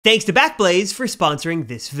Thanks to Backblaze for sponsoring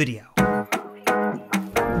this video.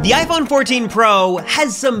 The iPhone 14 Pro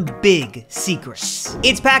has some big secrets.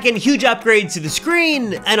 It's packing huge upgrades to the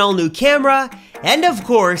screen, an all-new camera, and of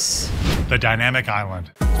course, the dynamic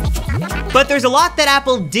island. But there's a lot that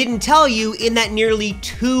Apple didn't tell you in that nearly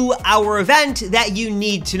 2-hour event that you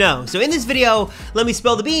need to know. So in this video, let me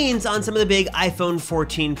spill the beans on some of the big iPhone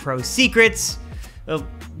 14 Pro secrets. Oh,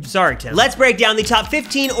 sorry, Tim. Let's break down the top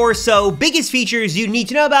 15 or so biggest features you need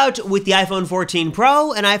to know about with the iPhone 14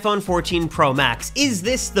 Pro and iPhone 14 Pro Max. Is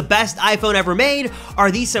this the best iPhone ever made?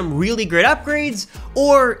 Are these some really great upgrades?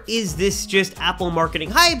 Or is this just Apple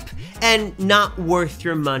marketing hype and not worth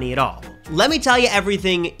your money at all? Let me tell you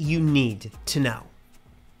everything you need to know.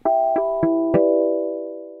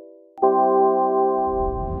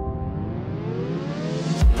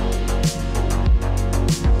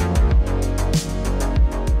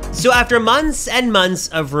 So after months and months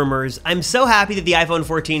of rumors, I'm so happy that the iPhone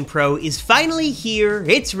 14 Pro is finally here,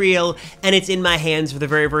 it's real, and it's in my hands for the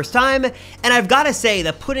very first time. And I've gotta say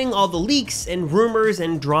that putting all the leaks and rumors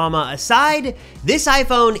and drama aside, this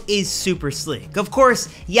iPhone is super sleek. Of course,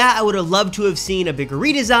 yeah, I would have loved to have seen a bigger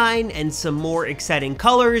redesign and some more exciting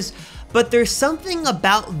colors, but there's something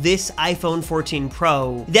about this iPhone 14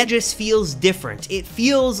 Pro that just feels different. It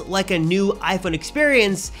feels like a new iPhone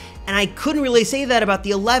experience, and I couldn't really say that about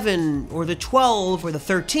the 11 or the 12 or the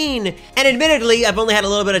 13. And admittedly, I've only had a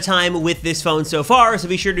little bit of time with this phone so far, so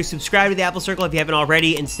be sure to subscribe to the Apple Circle if you haven't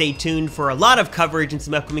already, and stay tuned for a lot of coverage and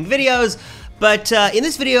some upcoming videos. But in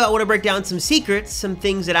this video, I want to break down some secrets, some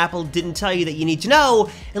things that Apple didn't tell you that you need to know,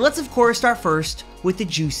 and let's of course start first with the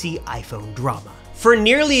juicy iPhone drama. For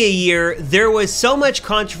nearly a year, there was so much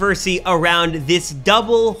controversy around this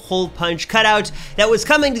double hole punch cutout that was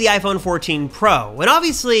coming to the iPhone 14 Pro. And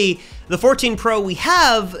obviously, the 14 Pro we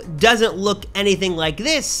have doesn't look anything like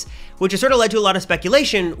this, which has sort of led to a lot of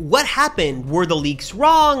speculation. What happened? Were the leaks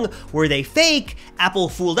wrong? Were they fake? Apple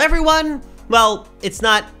fooled everyone? Well, it's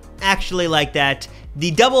not actually like that.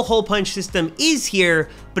 The double hole punch system is here,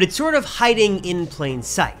 but it's sort of hiding in plain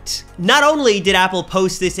sight. Not only did Apple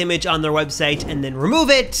post this image on their website and then remove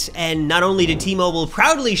it, and not only did T-Mobile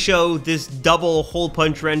proudly show this double hole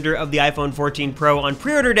punch render of the iPhone 14 Pro on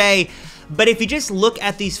pre-order day, but if you just look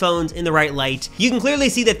at these phones in the right light, you can clearly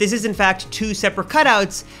see that this is in fact two separate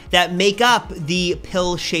cutouts that make up the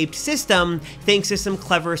pill-shaped system, thanks to some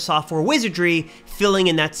clever software wizardry filling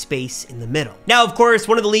in that space in the middle. Now, of course,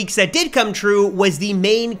 one of the leaks that did come true was the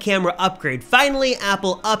main camera upgrade. Finally,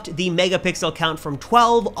 Apple upped the megapixel count from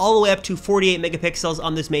 12 all the way up to 48 megapixels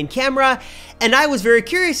on this main camera, and I was very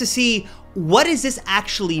curious to see, what does this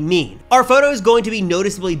actually mean? Are photos going to be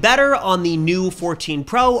noticeably better on the new 14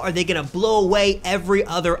 Pro? Are they gonna blow away every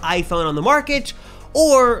other iPhone on the market?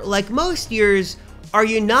 Or, like most years, are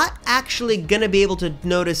you not actually gonna be able to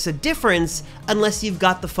notice a difference unless you've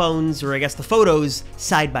got the phones, or I guess the photos,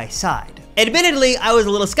 side by side? Admittedly, I was a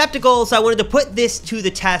little skeptical, so I wanted to put this to the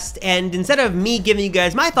test, and instead of me giving you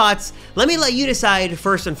guys my thoughts, let me let you decide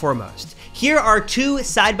first and foremost. Here are two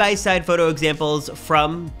side-by-side photo examples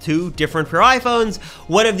from two different Pro iPhones.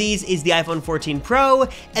 One of these is the iPhone 14 Pro,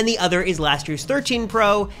 and the other is last year's 13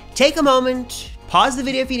 Pro. Take a moment, pause the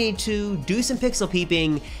video if you need to, do some pixel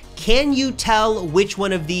peeping. Can you tell which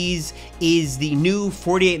one of these is the new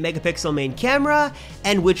 48 megapixel main camera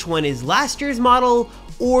and which one is last year's model,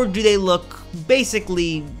 or do they look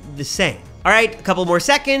basically the same? All right, a couple more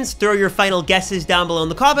seconds, throw your final guesses down below in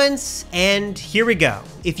the comments, and here we go.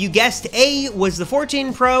 If you guessed A was the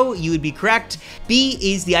 14 Pro, you would be correct. B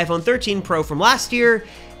is the iPhone 13 Pro from last year,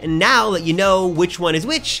 and now that you know which one is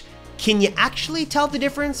which, can you actually tell the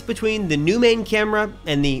difference between the new main camera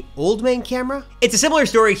and the old main camera? It's a similar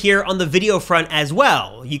story here on the video front as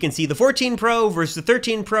well. You can see the 14 Pro versus the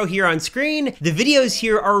 13 Pro here on screen. The videos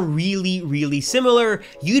here are really, really similar.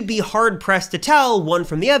 You'd be hard pressed to tell one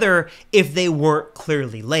from the other if they weren't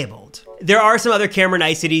clearly labeled. There are some other camera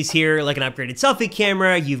niceties here, like an upgraded selfie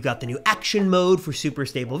camera. You've got the new action mode for super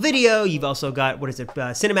stable video. You've also got,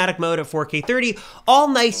 cinematic mode at 4K 30. All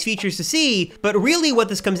nice features to see, but really what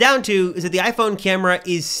this comes down to is that the iPhone camera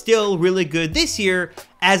is still really good this year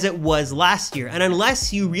as it was last year. And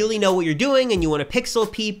unless you really know what you're doing and you want to pixel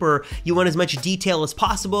peep, or you want as much detail as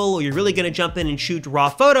possible, or you're really gonna jump in and shoot raw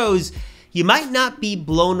photos, you might not be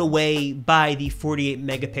blown away by the 48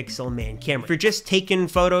 megapixel main camera. If you're just taking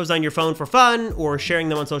photos on your phone for fun or sharing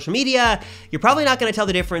them on social media, you're probably not gonna tell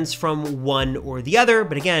the difference from one or the other,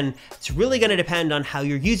 but again, it's really gonna depend on how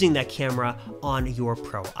you're using that camera on your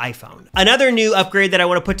Pro iPhone. Another new upgrade that I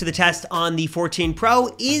wanna put to the test on the 14 Pro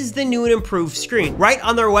is the new and improved screen. Right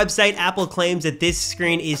on their website, Apple claims that this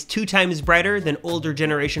screen is 2 times brighter than older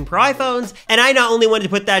generation Pro iPhones, and I not only wanted to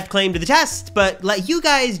put that claim to the test, but let you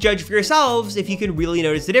guys judge for yourselves if you can really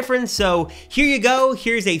notice the difference. So here you go.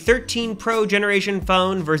 Here's a 13 Pro generation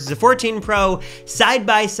phone versus a 14 Pro side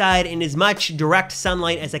by side in as much direct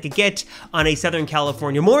sunlight as I could get on a Southern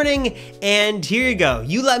California morning. And here you go.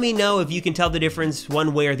 You let me know if you can tell the difference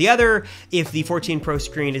one way or the other, if the 14 Pro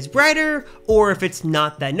screen is brighter or if it's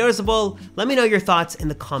not that noticeable. Let me know your thoughts in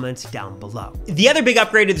the comments down below. The other big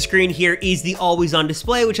upgrade to the screen here is the always on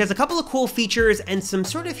display, which has a couple of cool features and some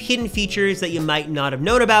sort of hidden features that you might not have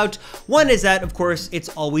known about. One is that, of course, it's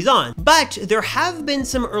always on, but there have been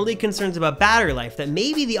some early concerns about battery life, that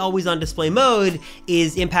maybe the always on display mode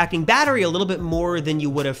is impacting battery a little bit more than you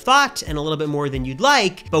would have thought and a little bit more than you'd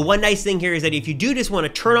like. But one nice thing here is that if you do just want to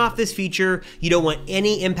turn off this feature, you don't want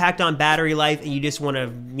any impact on battery life, and you just want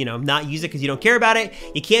to, not use it because you don't care about it,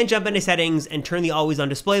 you can jump into settings and turn the always on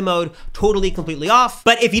display mode totally completely off.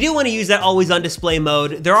 But if you do want to use that always on display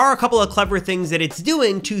mode, there are a couple of clever things that it's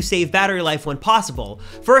doing to save battery life when possible.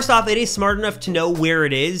 First off, it is smart enough to know where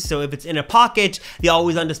it is, so if it's in a pocket, the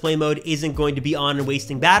always on display mode isn't going to be on and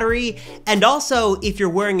wasting battery. And also, if you're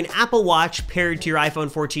wearing an Apple Watch paired to your iPhone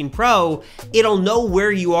 14 Pro, it'll know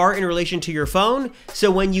where you are in relation to your phone, so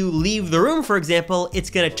when you leave the room, for example, it's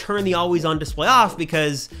gonna turn the always on display off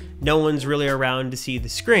because no one's really around to see the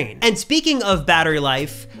screen. And speaking of battery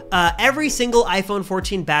life, every single iPhone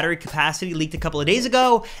 14 battery capacity leaked a couple of days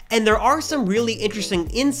ago, and there are some really interesting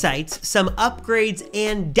insights, some upgrades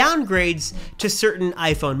and downgrades to certain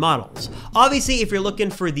iPhone models. Obviously, if you're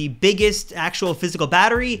looking for the biggest actual physical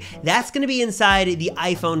battery, that's gonna be inside the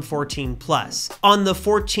iPhone 14 Plus. On the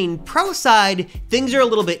 14 Pro side, things are a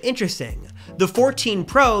little bit interesting. The 14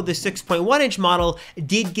 Pro, the 6.1-inch model,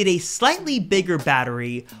 did get a slightly bigger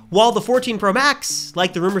battery, while the 14 Pro Max,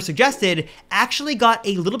 like the rumor suggested, actually got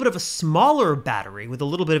a little bit of a smaller battery with a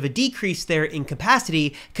little bit of a decrease there in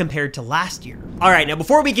capacity compared to last year. All right, now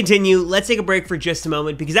before we continue, let's take a break for just a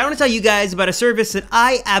moment because I want to tell you guys about a service that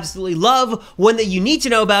I absolutely love, one that you need to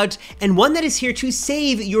know about, and one that is here to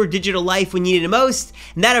save your digital life when you need it most,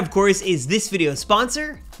 and that, of course, is this video's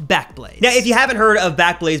sponsor, Backblaze. Now, if you haven't heard of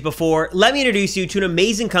Backblaze before, let me introduce you to an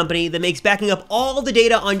amazing company that makes backing up all the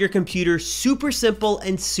data on your computer super simple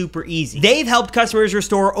and super easy. They've helped customers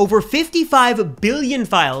restore over 55 billion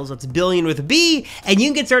files, that's billion with a B, and you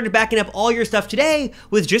can get started backing up all your stuff today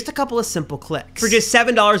with just a couple of simple clicks. For just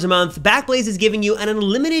 $7 a month, Backblaze is giving you an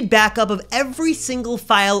unlimited backup of every single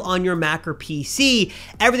file on your Mac or PC.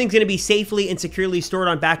 Everything's gonna be safely and securely stored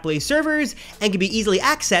on Backblaze servers and can be easily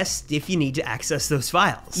accessed if you need to access those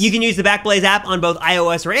files. You can use the Backblaze app on both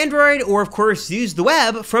iOS or Android, or of course use the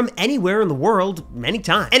web from anywhere in the world,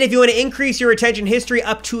 anytime. And if you want to increase your retention history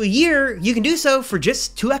up to a year, you can do so for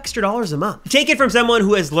just $2 extra a month. Take it from someone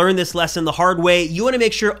who has learned this lesson the hard way. You want to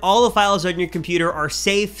make sure all the files on your computer are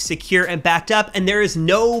safe, secure, and backed up, and there is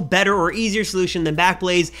no better or easier solution than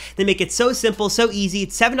Backblaze. They make it so simple, so easy.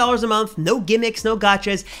 It's $7 a month, no gimmicks, no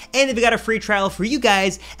gotchas, and they've got a free trial for you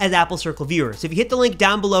guys as Apple Circle viewers. So if you hit the link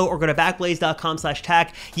down below or go to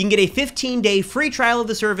backblaze.com/tack, you can get a 15-day free trial of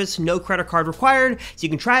the service, no credit card required, so you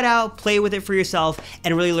can try it out, play with it for yourself,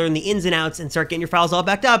 and really learn the ins and outs and start getting your files all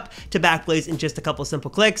backed up to Backblaze in just a couple of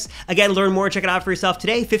simple clicks. Again, learn more, check it out for yourself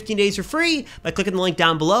today. 15 days for free by clicking the link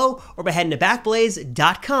down below or by heading to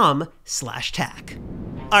backblaze.com/tack.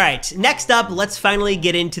 All right, next up, let's finally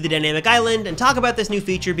get into the dynamic island and talk about this new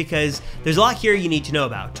feature because there's a lot here you need to know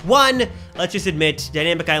about. One, let's just admit,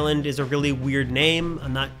 dynamic island is a really weird name.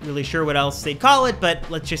 I'm not really sure what else they'd call it, but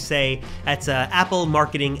let's just say that's Apple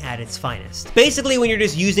marketing at its finest. Basically, when you're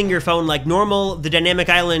just using your phone like normal, the dynamic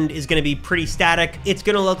island is gonna be pretty static. It's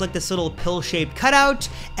gonna look like this little pill-shaped cutout,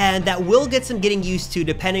 and that will get some getting used to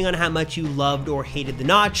depending on how much you loved or hated the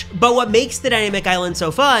notch. But what makes the dynamic island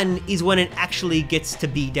so fun is when it actually gets to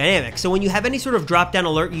be dynamic. So when you have any sort of drop-down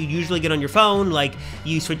alert you usually get on your phone, like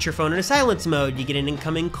you switch your phone into silence mode, you get an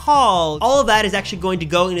incoming call, all of that is actually going to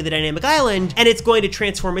go into the dynamic island, and it's going to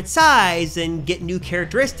transform its size and get new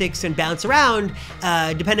characteristics and bounce around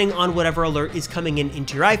depending on whatever alert is coming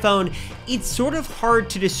into your iPhone. It's sort of hard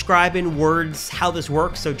to describe in words how this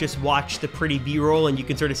works, so just watch the pretty B-roll and you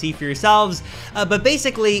can sort of see for yourselves. But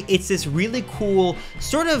basically, it's this really cool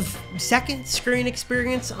sort of second screen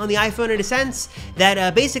experience on the iPhone in a sense that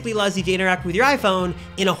basically allows you to interact with your iPhone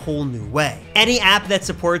in a whole new way. Any app that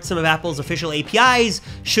supports some of Apple's official APIs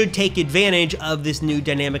should take advantage of this new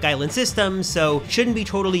dynamic island system, so shouldn't be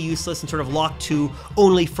totally useless and sort of locked to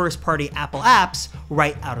only first-party Apple apps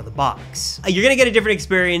right out of the box. You're gonna get a different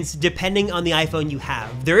experience depending on the iPhone you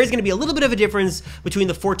have. There is gonna be a little bit of a difference between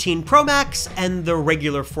the 14 Pro Max and the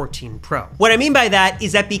regular 14 Pro. What I mean by that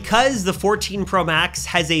is that because the 14 Pro Max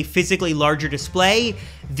has a physically larger display,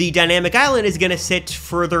 the dynamic island is gonna sit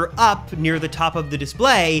further up near the top of the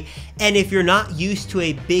display, and if you're not used to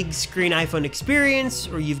a big screen iPhone experience,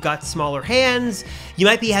 or you've got smaller hands, you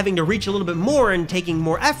might be having to reach a little bit more and taking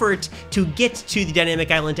more effort to get to the dynamic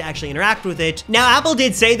island to actually interact with it. Now, Apple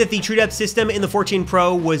did say that the TrueDepth system in the 14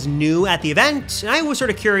 Pro was new at the event, and I was sort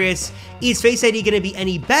of curious, is Face ID gonna be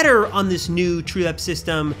any better on this new TrueDepth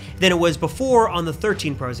system than it was before on the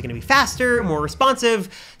 13 Pro? Is it gonna be faster, more responsive?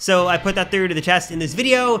 So I put that through to the test in this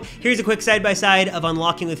video. Here's a quick side-by-side of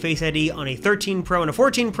unlocking with Face ID on a 13 Pro and a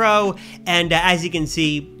 14 Pro, and as you can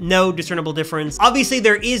see, no discernible difference. Obviously,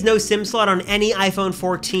 there is no SIM slot on any iPhone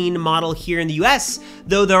 14 model here in the US,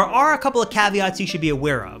 though there are a couple of caveats you should be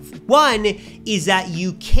aware of. One is that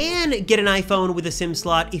you can get an iPhone with a SIM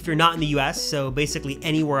slot if you're not in the US, so basically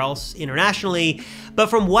anywhere else internationally. But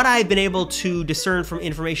from what I've been able to discern from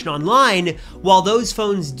information online, while those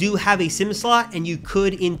phones do have a SIM slot and you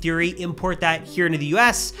could, in theory, import that here into the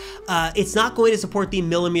US, it's not going to support the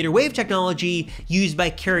millimeter wave technology used by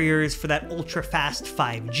carriers for that ultra-fast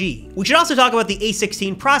 5G. We should also talk about the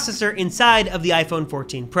A16 processor inside of the iPhone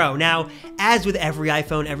 14 Pro. Now, as with every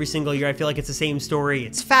iPhone every single year, I feel like it's the same story.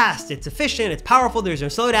 It's fast, it's efficient, it's powerful, there's no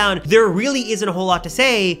slowdown. There really isn't a whole lot to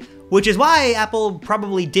say, which is why Apple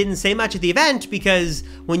probably didn't say much at the event, because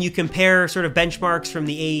when you compare sort of benchmarks from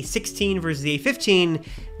the A16 versus the A15,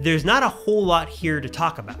 there's not a whole lot here to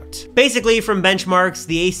talk about. Basically, from benchmarks,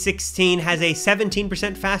 the A16 has a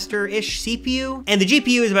 17% faster-ish CPU, and the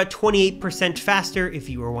GPU is about 28% faster, if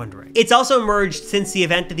you were wondering. It's also emerged since the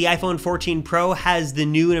event that the iPhone 14 Pro has the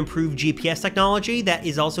new and improved GPS technology that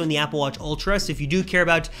is also in the Apple Watch Ultra, so if you do care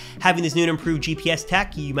about having this new and improved GPS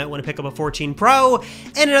tech, you might want to pick up a 14 Pro.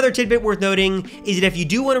 And another tidbit worth noting is that if you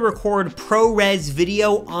do want to record ProRes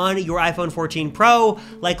video on your iPhone 14 Pro,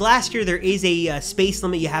 like last year, there is a space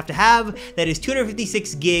limit you have to have that is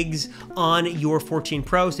 256 gigs on your 14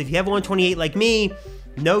 Pro. So if you have 128 like me,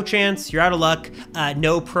 no chance, you're out of luck.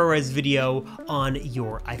 No ProRes video on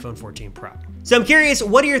your iPhone 14 Pro. So I'm curious,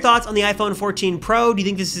 what are your thoughts on the iPhone 14 Pro? Do you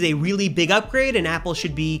think this is a really big upgrade and Apple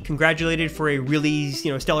should be congratulated for a really,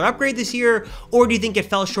 stellar upgrade this year? Or do you think it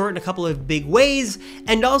fell short in a couple of big ways?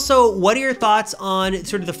 And also, what are your thoughts on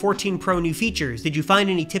sort of the 14 Pro new features? Did you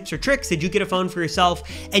find any tips or tricks? Did you get a phone for yourself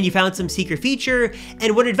and you found some secret feature?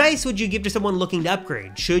 And what advice would you give to someone looking to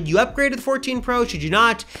upgrade? Should you upgrade to the 14 Pro? Should you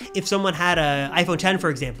not? If someone had an iPhone 10,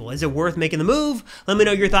 for example, is it worth making the move? Let me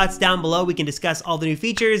know your thoughts down below. We can discuss all the new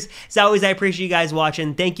features. As always, I appreciate you guys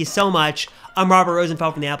watching. Thank you so much. I'm Robert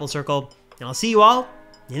Rosenfeld from the Apple Circle, and I'll see you all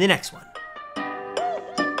in the next one.